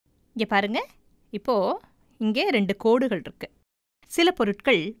இங்கே பாருங்க, இப்போ இங்கே 2 கோடுகள் இருக்கு. சில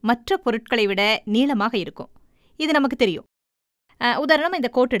பொருட்கள் மற்ற பொருட்களை விட நீளமாக இருக்கும். இது நமக்கு தெரியும். உதாரணமா இந்த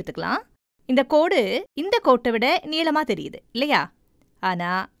கோட்டு எடுத்துக்கலாம். இந்த கோடு இந்த கோட்டை விட நீளமாக தெரியுது இல்லையா?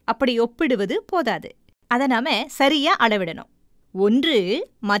 ஆனால் அப்படி ஒப்பிடுவது போதாது. அதை நாம சரியா அளவிடணும். ஒன்று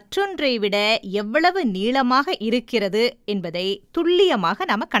மற்றொன்றை விட எவ்வளவு நீளமாக இருக்கிறது என்பதை துல்லியமாக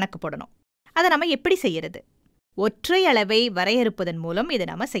நாம கணக்கு போடணும். அதை நம்ம எப்படி செய்யறது? ஒற்றை அளவை வரையறுப்பதன் மூலம் இதை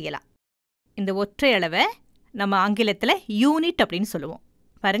நாம செய்யலாம். இந்த ஒற்றை அளவை நம்ம ஆங்கிலத்தில் யூனிட் அப்படின்னு சொல்லுவோம்.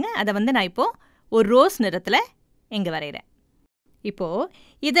 பாருங்க, அதை நான் இப்போ ஒரு ரோஸ் நிறத்தில் இங்க வரைகிறேன். இப்போ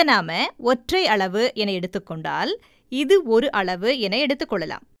இதை நாம ஒற்றை அளவு என எடுத்துக்கொண்டால் இது ஒரு அளவு என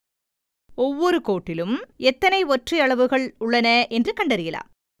எடுத்துக்கொள்ளலாம். ஒவ்வொரு கோட்டிலும் எத்தனை ஒற்றை அளவுகள் உள்ளன என்று கண்டறியலாம்.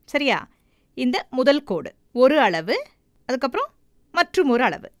 சரியா? இந்த முதல் கோடு ஒரு அளவு, அதுக்கப்புறம் மற்றும் ஒரு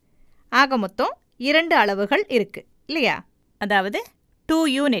அளவு, ஆக மொத்தம் 2 அளவுகள் இருக்கு இல்லையா? அதாவது 2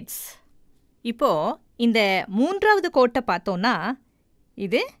 யூனிட்ஸ். இப்போ இந்த 3வது கோட்டை பார்த்தோம்னா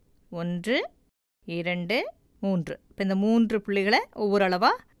இது 1 2 3. இப்போ இந்த 3 புள்ளிகளை ஒவ்வொரு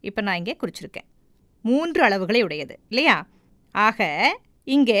அளவா இப்போ நான் இங்கே குறிச்சிருக்கேன். 3 அளவுகளை உடையது இல்லையா? ஆக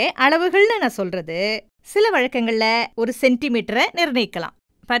இங்கே அளவுகள்னு நான் சொல்றது சில வழக்கங்களில் ஒரு சென்டிமீட்டரை நிர்ணயிக்கலாம்.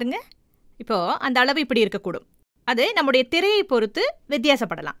 பாருங்க, இப்போ அந்த அளவு இப்படி இருக்கக்கூடும். அது நம்முடைய திரையை பொறுத்து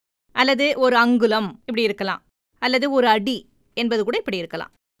வித்தியாசப்படலாம். அல்லது ஒரு அங்குலம் இப்படி இருக்கலாம், அல்லது ஒரு அடி என்பது கூட இப்படி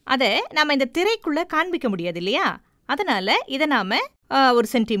இருக்கலாம். அதை நாம இந்த திரைக்குள்ள காண்பிக்க முடியாது இல்லையா? அதனால இதை நாம ஒரு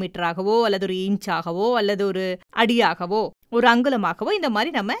சென்டிமீட்டராகவோ அல்லது ஒரு இன்ச்சாகவோ அல்லது ஒரு அடியாகவோ ஒரு அங்குலமாகவோ இந்த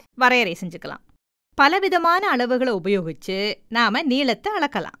மாதிரி நம்ம வரையறை செஞ்சுக்கலாம். பலவிதமான அளவுகளை உபயோகிச்சு நாம நீளத்தை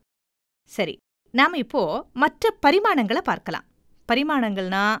அளக்கலாம். சரி, நாம இப்போ மற்ற பரிமாணங்களை பார்க்கலாம்.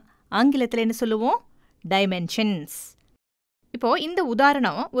 பரிமாணங்கள்னா ஆங்கிலத்தில் என்ன சொல்லுவோம்? டைமென்ஷன்ஸ். இப்போ இந்த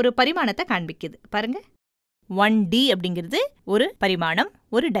உதாரணம் ஒரு பரிமாணத்தை காண்பிக்குது. பாருங்க, 1D அப்படிங்கிறது ஒரு பரிமாணம்,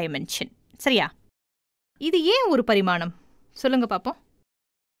 ஒரு டைமென்ஷன். சரியா? இது ஏன் ஒரு பரிமாணம் சொல்லுங்க பாப்போம்.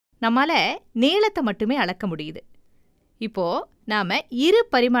 நம்மால நீளத்தை மட்டுமே அளக்க முடியுது. இப்போ நாம 2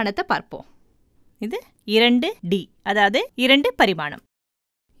 பரிமாணத்தை பார்ப்போம். இது 2D, அதாவது 2 பரிமாணம்.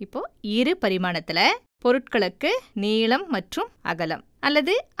 இப்போ 2 பரிமாணத்துல பொருட்களுக்கு நீளம் மற்றும் அகலம்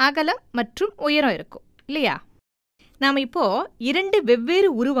அல்லது அகலம் மற்றும் உயரம் இருக்கும் இல்லையா? நாம இப்போ 2 வெவ்வேறு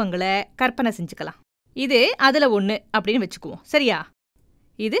உருவங்களை கற்பனை செஞ்சுக்கலாம். இது அதுல 1 அப்படின்னு வச்சுக்குவோம். சரியா?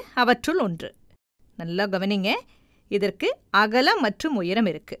 இது அவற்றுள் 1. நல்லா கவனிங்க, இதற்கு அகலம் மற்றும்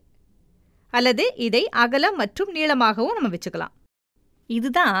உயரம் இருக்கு. அல்லது இதை அகலம் மற்றும் நீளமாகவும் நம்ம வச்சுக்கலாம்.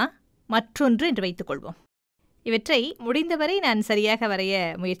 இதுதான் மற்றொன்று என்று வைத்துக்கொள்வோம். இவற்றை முடிந்தவரை நான் சரியாக வரைய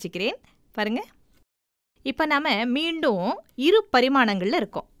முயற்சிக்கிறேன். பாருங்க, இப்போ நாம மீண்டும் 2 பரிமாணங்கள்ல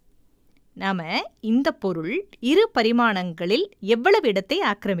இருக்கோம். நாம இந்த பொருள் 2 பரிமாணங்களில் எவ்வளவு இடத்தை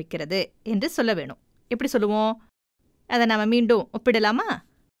ஆக்கிரமிக்கிறது என்று சொல்ல வேணும். எப்படி சொல்லுவோம்? அதை நாம மீண்டும் ஒப்பிடலாமா?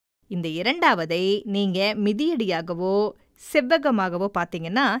 இந்த 2வதை நீங்க மிதியடியாகவோ செவ்வகமாகவோ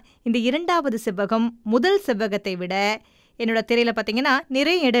பார்த்தீங்கன்னா, இந்த 2வது செவ்வகம் முதல் செவ்வகத்தை விட என்னோட திரையில பார்த்தீங்கன்னா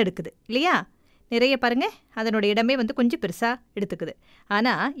நிறைய இடம் எடுக்குது இல்லையா? நிறைய பாருங்க, அதனோட இடமே கொஞ்சம் பெருசா எடுத்துக்குது.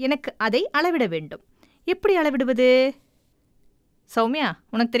 ஆனா எனக்கு அதை அளவிட வேண்டும். எப்படி அளவிடுவது? சௌமியா,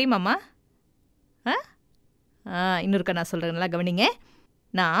 உனக்கு தெரியுமாம்மா? இன்னொருக்கா நான் சொல்றேன், நல்லா கவனிங்க.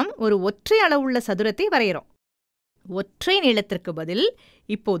 நாம் ஒரு ஒற்றை அளவுள்ள சதுரத்தை வரைகிறோம். ஒற்றை நீளத்திற்கு பதில்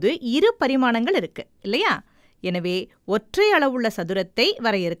இப்போது 2 பரிமாணங்கள் இருக்கு இல்லையா? எனவே ஒற்றை அளவுள்ள சதுரத்தை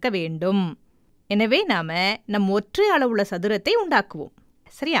வரையறுக்க வேண்டும். எனவே நாம நம் ஒற்றை அளவுள்ள சதுரத்தை உண்டாக்குவோம்.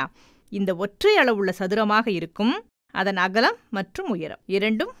 சரியா? இந்த ஒற்றை அளவுள்ள சதுரமாக இருக்கும். அதன் அகலம் மற்றும் உயரம்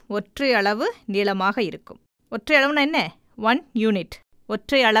இரண்டும் ஒற்றை அளவு நீளமாக இருக்கும். ஒற்றை அளவுனா என்ன? 1 யூனிட்.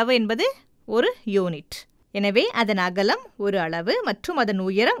 ஒற்றை அளவு என்பது ஒரு யூனிட். எனவே அதன் அகலம் ஒரு அளவு மற்றும் அதன்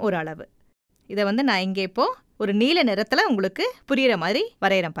உயரம் ஒரு அளவு. இதை நான் இங்கே இப்போ ஒரு நீல நிறத்தில் உங்களுக்கு புரியுற மாதிரி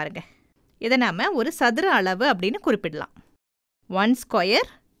வரைகிறேன் பாருங்க. இதை நாம ஒரு சதுர அளவு அப்படின்னு குறிப்பிடலாம். 1 ஸ்கொயர்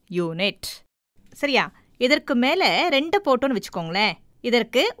யூனிட். சரியா? இதற்கு மேலே 2 போட்டோன்னு வச்சுக்கோங்களேன்.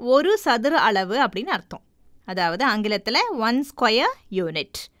 இதற்கு ஒரு சதுர அளவு அப்படின்னு அர்த்தம். அதாவது ஆங்கிலத்தில் 1 ஸ்கொயர்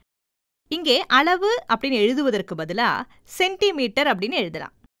யூனிட். இங்கே அளவு அப்படின்னு எழுதுவதற்கு பதிலாக சென்டிமீட்டர் அப்படின்னு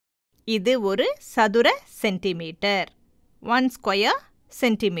எழுதலாம். இது ஒரு சதுர சென்டிமீட்டர். 1 square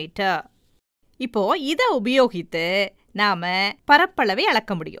centimetre. இப்போ இதை உபயோகித்து நாம பரப்பளவை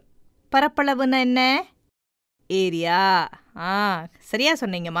அளக்க முடியும். பரப்பளவுன்னா என்ன? ஏரியா. சரியா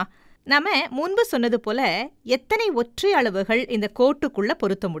சொன்னீங்கம்மா. நாம முன்பு சொன்னது போல எத்தனை ஒற்றை அளவுகள் இந்த கோட்டுக்குள்ள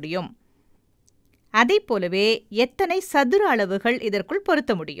பொருத்த முடியும், அதை போலவே எத்தனை சதுர அளவுகள் இதற்குள்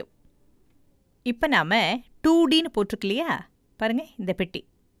பொருத்த முடியும். இப்போ நாம 2Dன்னு போட்டிருக்கலையா? பாருங்க, இந்த பெட்டி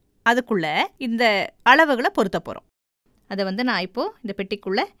அதுக்குள்ள இந்த அளவுகளை பொருத்த போறோம். அதை நான் இப்போ இந்த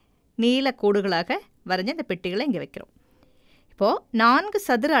பெட்டிக்குள்ள நீல கோடுகளாக வரைஞ்ச இந்த பெட்டிகளை இங்கே வைக்கிறோம். இப்போ 4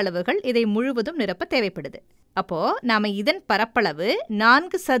 சதுர அளவுகள் இதை முழுவதும் நிரப்ப தேவைப்படுது. அப்போ நாம இதன் பரப்பளவு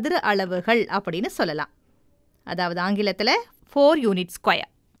 4 சதுர அளவுகள் அப்படின்னு சொல்லலாம். அதாவது ஆங்கிலத்தில் 4 யூனிட்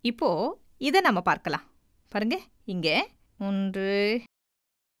ஸ்கொயர். இப்போ இதை நம்ம பார்க்கலாம். பாருங்க, இங்கே 1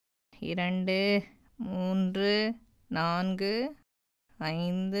 2 3 4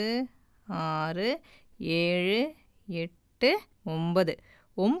 5 6 7 8 9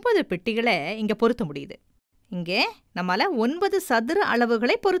 9 பெட்டிகளை இங்கே பொருத்த முடியுது. இங்கே நம்மளால் 9 சதுர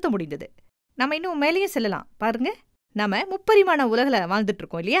அளவுகளை பொருத்த முடிந்தது. நம்ம இன்னும் மேலேயும் செல்லலாம். பாருங்க, நம்ம முப்பரிமாண உலகில் வாழ்ந்துட்டு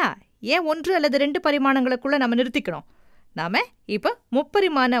இருக்கோம் இல்லையா? ஏன் 1 அல்லது 2 பரிமாணங்களுக்குள்ள நம்ம நிறுத்திக்கணும்? நாம இப்போ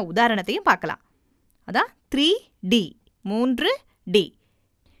முப்பரிமாண உதாரணத்தையும் பார்க்கலாம். அதான் 3D 3D.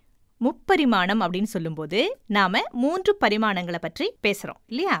 முப்பரிமாணம் அப்படின்னு சொல்லும்போது நாம 3 பரிமாணங்களை பற்றி பேசுகிறோம்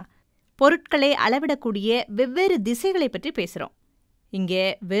இல்லையா? பொருட்களை அளவிடக்கூடிய வெவ்வேறு திசைகளை பற்றி பேசுகிறோம். இங்கே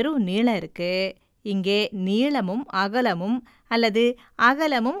வெறும் நீளம் இருக்கு, இங்கே நீளமும் அகலமும் அல்லது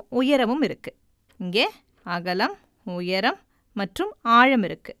அகலமும் உயரமும் இருக்கு. இங்கே அகலம், உயரம் மற்றும் ஆழம்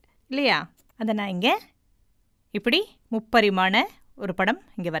இருக்கு இல்லையா? அதை நான் இங்கே இப்படி முப்பரிமாண ஒரு படம்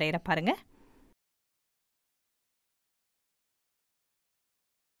இங்கே வரைகிற பாருங்க.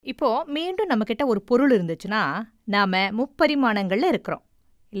 இப்போ மீண்டும் நம்மக்கிட்ட ஒரு பொருள் இருந்துச்சுன்னா நாம் முப்பரிமாணங்களில் இருக்கிறோம்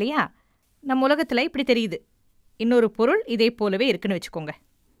இல்லையா? நம்ம உலகத்தில் இப்படி தெரியுது. இன்னொரு பொருள் இதே போலவே இருக்குன்னு வச்சுக்கோங்க.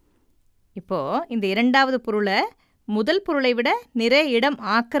 இப்போது இந்த இரண்டாவது பொருளை முதல் பொருளை விட நிறைய இடம்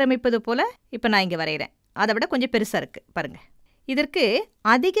ஆக்கிரமிப்பது போல் இப்போ நான் இங்கே வரைகிறேன். அதை விட கொஞ்சம் பெருசாக இருக்குது பாருங்கள். இதற்கு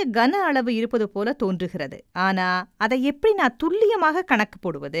அதிக கன அளவு இருப்பது போல தோன்றுகிறது. ஆனால் அதை எப்படி நான் துல்லியமாக கணக்கு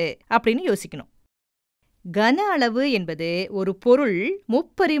போடுவது அப்படின்னு யோசிக்கணும். கன அளவு என்பது ஒரு பொருள்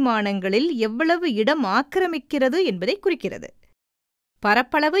முப்பரிமாணங்களில் எவ்வளவு இடம் ஆக்கிரமிக்கிறது என்பதை குறிக்கிறது.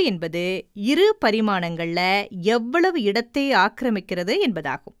 பரப்பளவு என்பது இரு பரிமாணங்களில் எவ்வளவு இடத்தை ஆக்கிரமிக்கிறது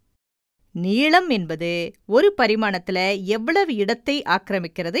என்பதாகும். நீளம் என்பது ஒரு பரிமாணத்தில் எவ்வளவு இடத்தை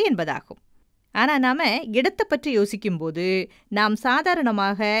ஆக்கிரமிக்கிறது என்பதாகும். ஆனால் நாம் இடத்தை பற்றி யோசிக்கும்போது நாம்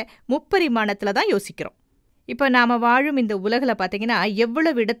சாதாரணமாக முப்பரிமாணத்தில் தான் யோசிக்கிறோம். இப்போ நாம் வாழும் இந்த உலகில் பார்த்தீங்கன்னா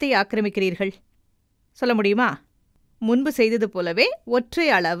எவ்வளவு இடத்தை ஆக்கிரமிக்கிறீர்கள் சொல்ல முடியுமா? முன்பு செய்தது போலவே ஒற்றை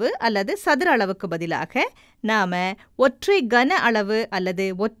அளவு அல்லது சதுர அளவுக்கு பதிலாக நாம் ஒற்றை கன அளவு அல்லது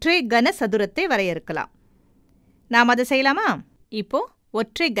ஒற்றை கன சதுரத்தை வரையறுக்கலாம். நாம் அதை செய்யலாமா? இப்போ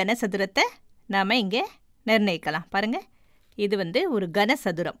ஒற்றை கன சதுரத்தை நாம் இங்கே நிர்ணயிக்கலாம். பாருங்கள், இது ஒரு கன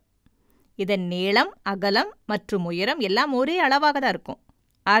சதுரம். இதன் நீளம், அகலம் மற்றும் உயரம் எல்லாம் ஒரே அளவாக தான் இருக்கும்.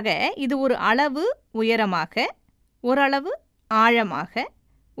 ஆக இது ஒரு அளவு உயரமாக, ஓரளவு ஆழமாக,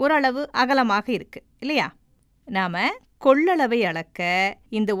 ஓரளவு அகலமாக இருக்குது இல்லையா? நாம் கொள்ளளவை அளக்க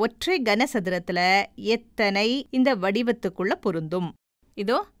இந்த ஒற்றை கனசதுரத்தில் எத்தனை இந்த வடிவத்துக்குள்ளே பொருந்தும்.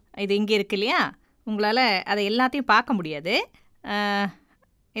 இது இங்கே இருக்கு இல்லையா? உங்களால் அதை எல்லாத்தையும் பார்க்க முடியாது.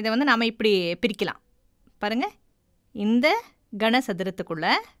 இதை நாம் இப்படி பிரிக்கலாம். பாருங்கள், இந்த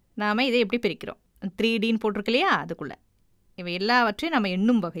கனசதுரத்துக்குள்ளே நாம் இதை எப்படி பிரிக்கிறோம்? 3Dன்னு போட்டிருக்கு இல்லையா? அதுக்குள்ளே இவை எல்லாவற்றையும் நம்ம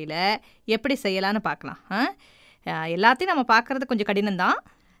எண்ணும் வகையில் எப்படி செய்யலான்னு பார்க்கலாம். எல்லாத்தையும் நம்ம பார்க்குறது கொஞ்சம் கடினம்தான்.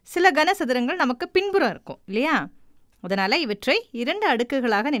 சில கனசதுரங்கள் நமக்கு பின்புறம் இருக்கும் இல்லையா? அதனால் இவற்றை 2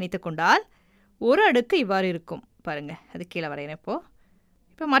 அடுக்குகளாக நினைத்து கொண்டால் ஒரு அடுக்கு இவ்வாறு இருக்கும். பாருங்கள், அது கீழே வரைகிறேன்.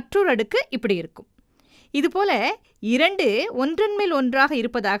 இப்போ மற்றொரு அடுக்கு இப்படி இருக்கும். இதுபோல் 2 ஒன்றன் மேல் ஒன்றாக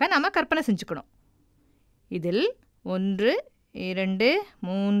இருப்பதாக நாம் கற்பனை செஞ்சுக்கணும். இதில் 1 2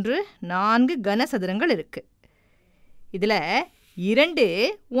 3 4 கனசதுரங்கள் இருக்குது. இதில் 2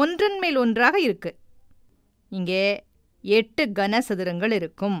 ஒன்றன் மேல் ஒன்றாக இருக்குது. இங்கே 8 கனசதுரங்கள்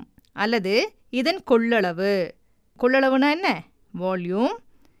இருக்கும். அல்லது இதன் கொள்ளளவு, கொள்ளளவுனா என்ன? வால்யூம்.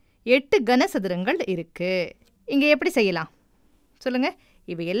 8 கனசதுரங்கள் இருக்குது. இங்கே எப்படி செய்யலாம் சொல்லுங்கள்?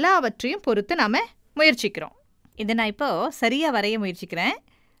 இவை எல்லாவற்றையும் பொறுத்து நாம் முயற்சிக்கிறோம். இதை நான் இப்போது சரியாக வரைய முயற்சிக்கிறேன்.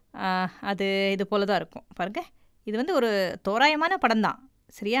 அது இது போல தான் இருக்கும். பாருங்கள், இது ஒரு தோராயமான படம் தான்,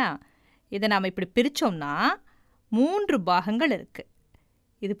 சரியா? இதை நாம் இப்படி பிரித்தோம்னா 3 பாகங்கள் இருக்குது.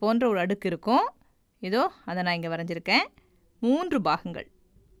 இது போன்ற ஒரு அடுக்கு இருக்கும். இதோ அதை நான் இங்கே வரைஞ்சிருக்கேன். 3 பாகங்கள்.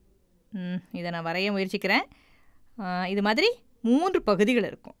 இதை நான் வரைய முயற்சிக்கிறேன். இது மாதிரி 3 பகுதிகள்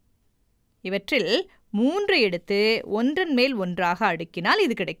இருக்கும். இவற்றில் 3 எடுத்து ஒன்றன் மேல் ஒன்றாக அடுக்கினால்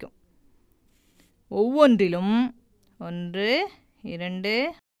இது கிடைக்கும். ஒவ்வொன்றிலும் 1 2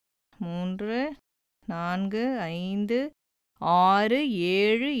 3 4 5 6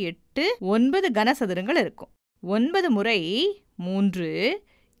 7 8 9 கனசதுரங்கள் இருக்கும். 9 முறை 3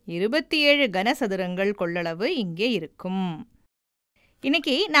 27 கனசதுரங்கள் கொள்ளளவு இங்கே இருக்கும்.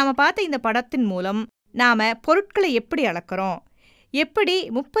 இன்னைக்கு நாம் பார்த்த இந்த படத்தின் மூலம் நாம் பொருட்களை எப்படி அளக்கிறோம், எப்படி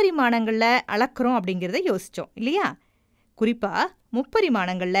முப்பரிமாணங்களில் அளக்கிறோம் அப்படிங்கிறத யோசித்தோம் இல்லையா? குறிப்பாக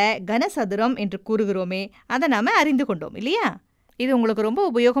முப்பரிமாணங்களில் கனசதுரம் என்று கூறுகிறோமே, அதை நாம் அறிந்து கொண்டோம் இல்லையா? இது உங்களுக்கு ரொம்ப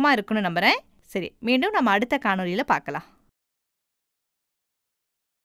உபயோகமாக இருக்குன்னு நம்புகிறேன். சரி, மீண்டும் நம்ம அடுத்த காணொளியில் பார்க்கலாம்.